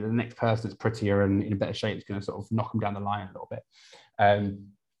said already, the next person that's prettier and in a better shape is going to sort of knock them down the line a little bit.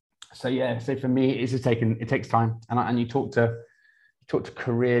 So for me, it takes time. And you talk to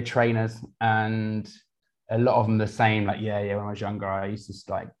career trainers, and a lot of them the same, like, yeah, when I was younger, I used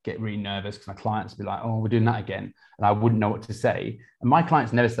to like get really nervous because my clients would be like, oh, we're doing that again. And I wouldn't know what to say. And my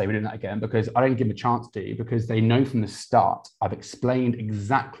clients never say we're doing that again, because I don't give them a chance to, because they know from the start, I've explained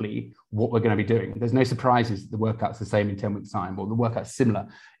exactly what we're going to be doing. There's no surprises. The workout's the same in 10 weeks time, or the workout's similar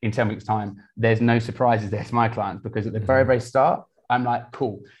in 10 weeks time. There's no surprises there to my clients, because at the very, very start, I'm like,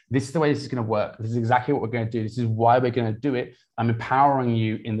 cool, this is the way this is going to work. This is exactly what we're going to do. This is why we're going to do it. I'm empowering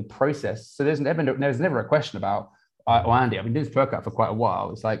you in the process. So there's never a question about, oh, Andy, I've been doing this workout for quite a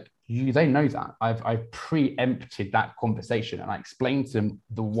while. It's like, they know that. I've preempted that conversation, and I explained to them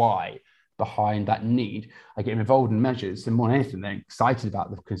the why behind that need. I get them involved in measures, and more than anything, they're excited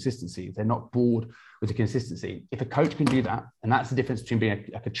about the consistency. They're not bored with the consistency. If a coach can do that, and that's the difference between being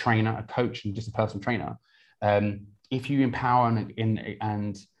a trainer, a coach, and just a personal trainer. If you empower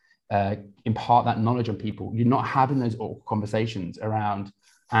and impart that knowledge on people, you're not having those awkward conversations around,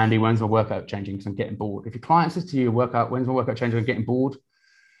 Andy, when's my workout changing because I'm getting bored. If your client says to you, when's my workout changing, I'm getting bored,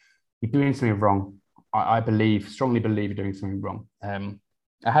 you're doing something wrong. I strongly believe you're doing something wrong.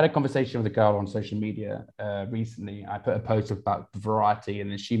 I had a conversation with a girl on social media recently. I put a post about variety, and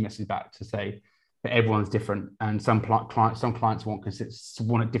then she messaged back to say that everyone's different, and some clients want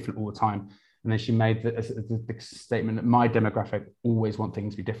it different all the time. And then she made the statement that my demographic always want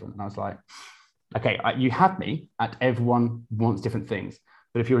things to be different. And I was like, okay, you have me at everyone wants different things.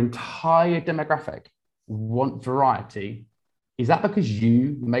 But if your entire demographic want variety, is that because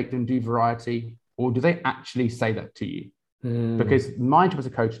you make them do variety, or do they actually say that to you? Because my job as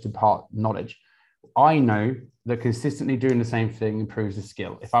a coach is to impart knowledge. I know that consistently doing the same thing improves the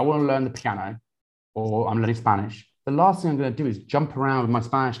skill. If I want to learn the piano, or I'm learning Spanish, the last thing I'm going to do is jump around with my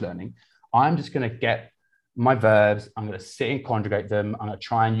Spanish learning. I'm just going to get my verbs. I'm going to sit and conjugate them. I'm going to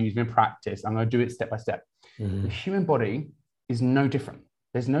try and use them in practice. I'm going to do it step by step. The human body is no different.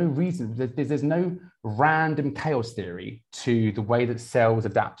 There's no reason. There's no random chaos theory to the way that cells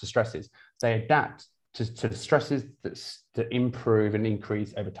adapt to stresses. They adapt to the stresses that improve and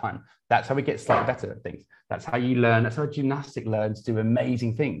increase over time. That's how we get slightly better at things. That's how you learn. That's how gymnastic learns to do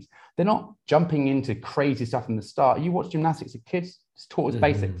amazing things. They're not jumping into crazy stuff from the start. You watch gymnastics as kids, it's taught as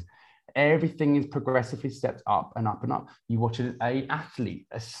basics. Everything is progressively stepped up and up and up. You watch an athlete,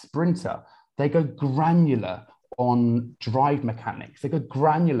 a sprinter, they go granular on drive mechanics. They go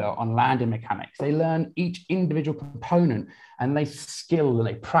granular on landing mechanics. They learn each individual component, and they skill and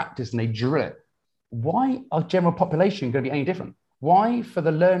they practice and they drill it. Why are general population going to be any different? Why, for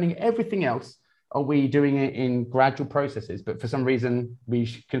the learning everything else, are we doing it in gradual processes? But for some reason,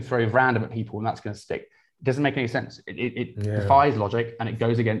 we can throw random at people and that's going to stick. It doesn't make any sense. It defies logic, and it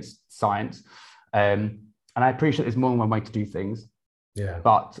goes against science. And I appreciate there's more than one way to do things.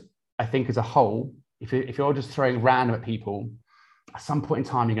 But I think as a whole, if you're just throwing random at people, at some point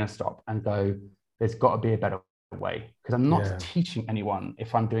in time, you're going to stop and go, there's got to be a better way. Because I'm not teaching anyone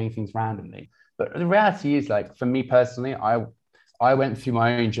if I'm doing things randomly. But the reality is, like, for me personally, I went through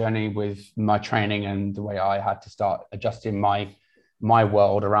my own journey with my training and the way I had to start adjusting my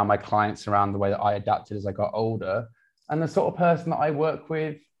world around my clients, around the way that I adapted as I got older. And the sort of person that I work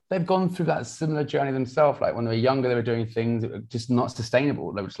with, they've gone through that similar journey themselves. Like when they were younger, they were doing things that were just not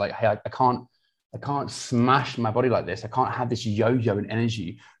sustainable. They were just like, hey, I can't smash my body like this. I can't have this yo-yo and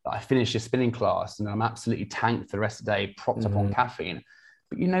energy that I finish a spinning class and I'm absolutely tanked for the rest of the day, propped up on caffeine.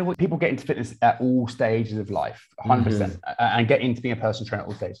 But you know what? People get into fitness at all stages of life, 100%, and get into being a personal trainer at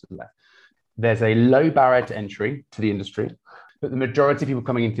all stages of life. There's a low barrier to entry to the industry, but the majority of people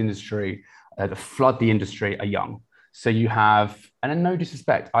coming into the industry that flood the industry are young. So you have, and in no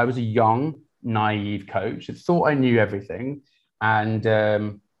disrespect, I was a young, naive coach that thought I knew everything, and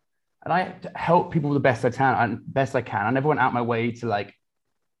I help people the best I can. I never went out my way to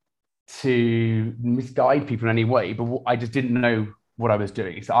misguide people in any way, but I just didn't know what I was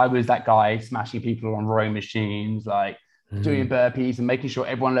doing. So I was that guy smashing people on rowing machines, like doing burpees and making sure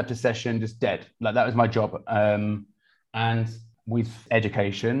everyone left a session just dead. Like that was my job. And with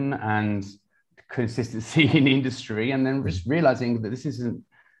education and consistency in the industry, and then just realizing that this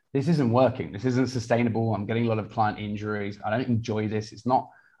isn't working. This isn't sustainable. I'm getting a lot of client injuries. I don't enjoy this.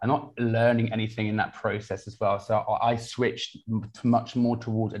 I'm not learning anything in that process as well. So I switched much more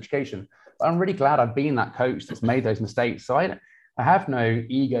towards education. But I'm really glad I've been that coach that's made those mistakes. So I have no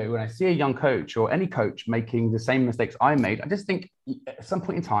ego when I see a young coach or any coach making the same mistakes I made. I just think at some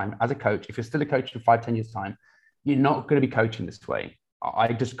point in time, as a coach, if you're still a coach in 5-10 years time, you're not going to be coaching this way.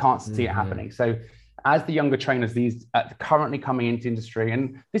 I just can't see it happening. So as the younger trainers, these currently coming into industry,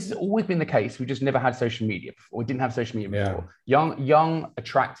 and this has always been the case, we just never had social media before. We didn't have social media before. Young,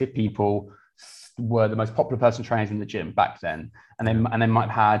 attractive people were the most popular personal trainers in the gym back then, and they might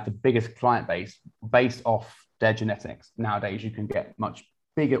have had the biggest client base based off their genetics. Nowadays, you can get much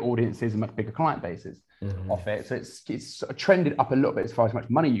bigger audiences and much bigger client bases off it. So it's sort of trended up a little bit as far as how much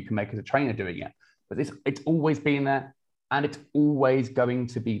money you can make as a trainer doing it. But it's always been there, and it's always going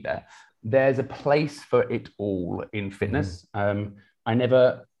to be there. There's a place for it all in fitness.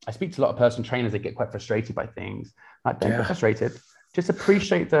 I speak to a lot of personal trainers that get quite frustrated by things. Like, don't get frustrated. Just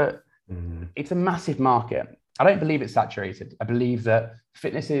appreciate that it's a massive market. I don't believe it's saturated. I believe that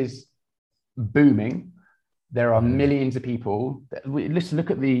fitness is booming. There are millions of people. Listen,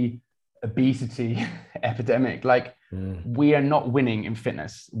 look at the obesity epidemic. Like, we are not winning in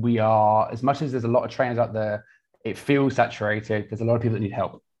fitness. We are, as much as there's a lot of trainers out there, it feels saturated. There's a lot of people that need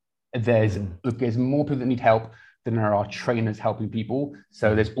help. There's more people that need help than there are trainers helping people.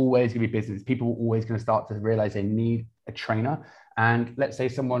 So there's always going to be business. People are always going to start to realize they need a trainer. And let's say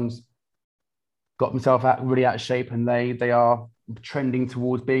someone's got themselves really out of shape and they are trending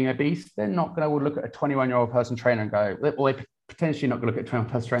towards being obese. They're not going to look at a 21-year-old person trainer and go, or they're potentially not going to look at a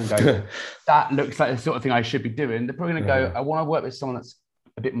 21-year-old person trainer and go, that looks like the sort of thing I should be doing. They're probably going to go, I want to work with someone that's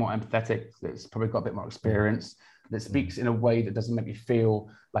a bit more empathetic, that's probably got a bit more experience, that speaks in a way that doesn't make me feel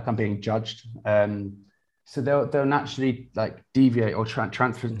like I'm being judged. So they'll naturally like deviate or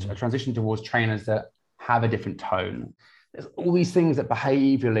transition towards trainers that have a different tone. There's all these things that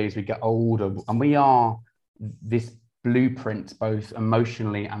behaviorally, as we get older, and we are this blueprint, both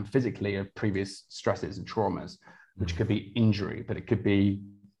emotionally and physically, of previous stresses and traumas, which could be injury, but it could be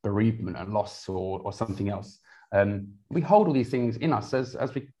bereavement and loss or something else. We hold all these things in us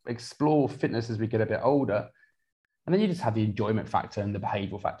as we explore fitness as we get a bit older. And then you just have the enjoyment factor and the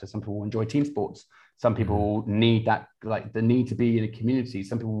behavioral factor. Some people enjoy team sports. Some people need that, like the need to be in a community.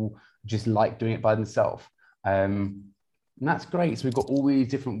 Some people just like doing it by themselves. And that's great. So we've got all these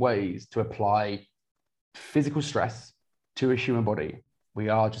different ways to apply physical stress to a human body. We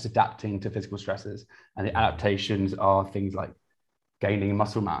are just adapting to physical stresses. And the adaptations are things like gaining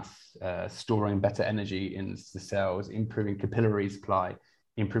muscle mass, storing better energy in the cells, improving capillary supply,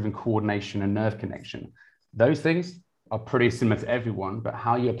 improving coordination and nerve connection. Those things are pretty similar to everyone, but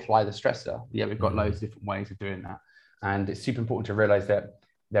how you apply the stressor, we've got loads of different ways of doing that. And it's super important to realize that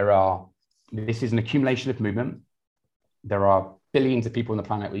this is an accumulation of movement. There are billions of people on the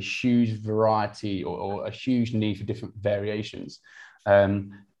planet with huge variety or a huge need for different variations.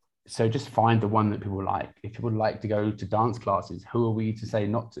 So just find the one that people like. If people like to go to dance classes, who are we to say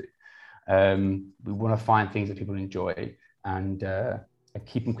not to? We want to find things that people enjoy and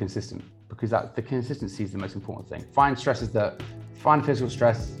keep them consistent, because the consistency is the most important thing. Find physical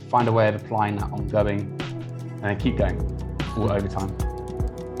stress, find a way of applying that ongoing, and keep going all over time.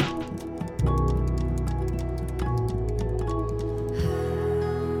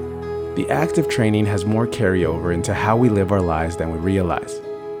 The act of training has more carryover into how we live our lives than we realize.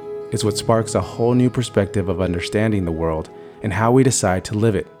 It's what sparks a whole new perspective of understanding the world and how we decide to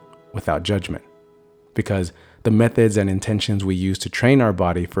live it without judgment. Because the methods and intentions we use to train our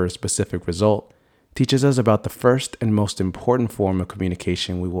body for a specific result teaches us about the first and most important form of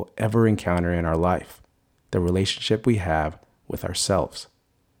communication we will ever encounter in our life, the relationship we have with ourselves.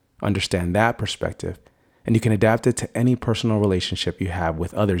 Understand that perspective, and you can adapt it to any personal relationship you have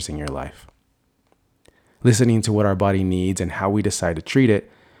with others in your life. Listening to what our body needs and how we decide to treat it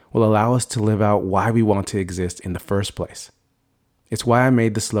will allow us to live out why we want to exist in the first place. It's why I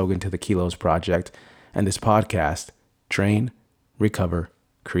made the slogan to the Kilos Project and this podcast, Train, Recover,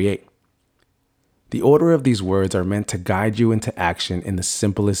 Create. The order of these words are meant to guide you into action in the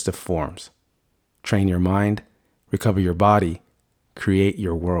simplest of forms. Train your mind, recover your body, create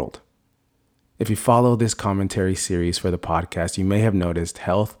your world. If you follow this commentary series for the podcast, you may have noticed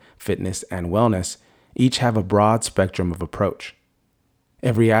health, fitness, and wellness each have a broad spectrum of approach.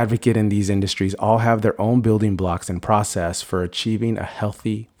 Every advocate in these industries all have their own building blocks and process for achieving a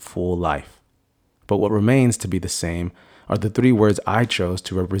healthy, full life. But what remains to be the same are the three words I chose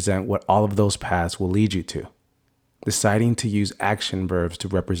to represent what all of those paths will lead you to. Deciding to use action verbs to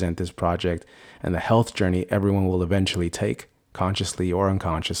represent this project and the health journey everyone will eventually take, consciously or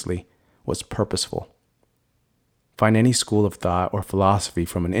unconsciously, was purposeful. Find any school of thought or philosophy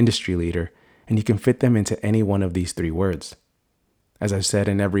from an industry leader, and you can fit them into any one of these three words. As I've said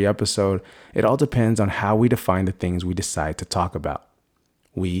in every episode, it all depends on how we define the things we decide to talk about.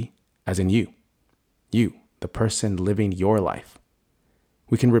 We, as in you. You, the person living your life.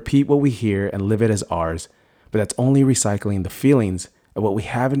 We can repeat what we hear and live it as ours, but that's only recycling the feelings of what we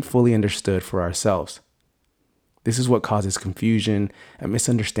haven't fully understood for ourselves. This is what causes confusion and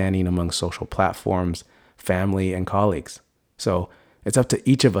misunderstanding among social platforms, family, and colleagues. So It's up to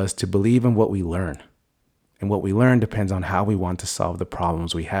each of us to believe in what we learn. And what we learn depends on how we want to solve the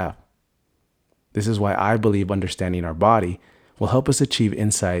problems we have. This is why I believe understanding our body will help us achieve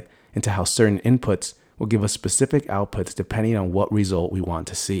insight into how certain inputs will give us specific outputs depending on what result we want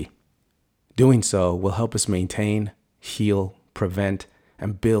to see. Doing so will help us maintain, heal, prevent,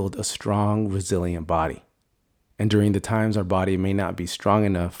 and build a strong, resilient body. And during the times our body may not be strong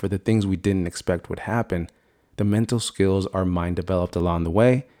enough for the things we didn't expect would happen, the mental skills our mind developed along the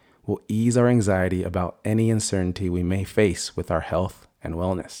way will ease our anxiety about any uncertainty we may face with our health and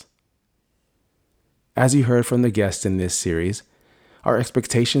wellness. As you heard from the guests in this series, our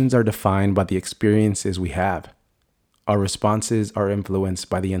expectations are defined by the experiences we have. Our responses are influenced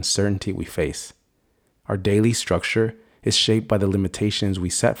by the uncertainty we face. Our daily structure is shaped by the limitations we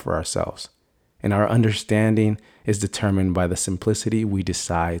set for ourselves, and our understanding is determined by the simplicity we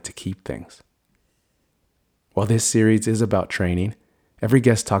decide to keep things. While this series is about training, every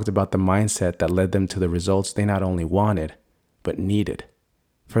guest talked about the mindset that led them to the results they not only wanted, but needed,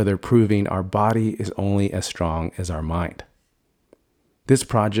 further proving our body is only as strong as our mind. This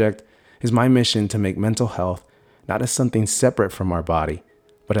project is my mission to make mental health not as something separate from our body,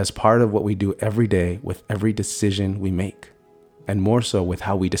 but as part of what we do every day with every decision we make, and more so with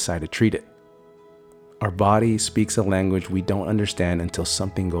how we decide to treat it. Our body speaks a language we don't understand until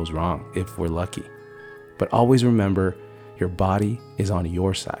something goes wrong, if we're lucky. But always remember, your body is on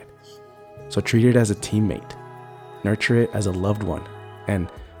your side. So treat it as a teammate, nurture it as a loved one, and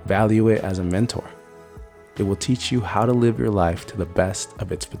value it as a mentor. It will teach you how to live your life to the best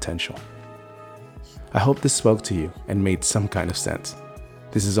of its potential. I hope this spoke to you and made some kind of sense.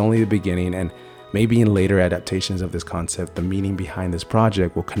 This is only the beginning, and maybe in later adaptations of this concept, the meaning behind this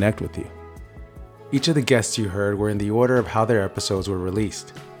project will connect with you. Each of the guests you heard were in the order of how their episodes were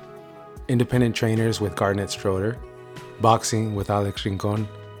released. Independent trainers with Garnett Strother, boxing with Rincon,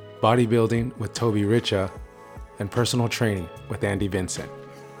 bodybuilding with Toby Richa, and personal training with Vincent.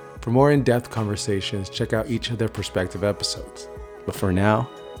 For more in-depth conversations, check out each of their perspective episodes. But for now,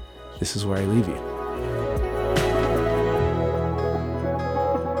 this is where I leave you.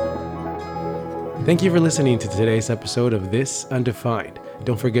 Thank you for listening to today's episode of This Undefined.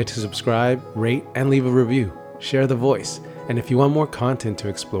 Don't forget to subscribe, rate, and leave a review. Share the voice. And if you want more content to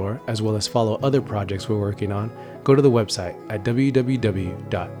explore, as well as follow other projects we're working on, go to the website at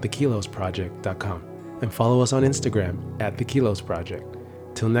www.thekilosproject.com and follow us on Instagram at The Kilos Project.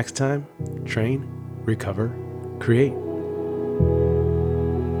 Till next time, train, recover, create.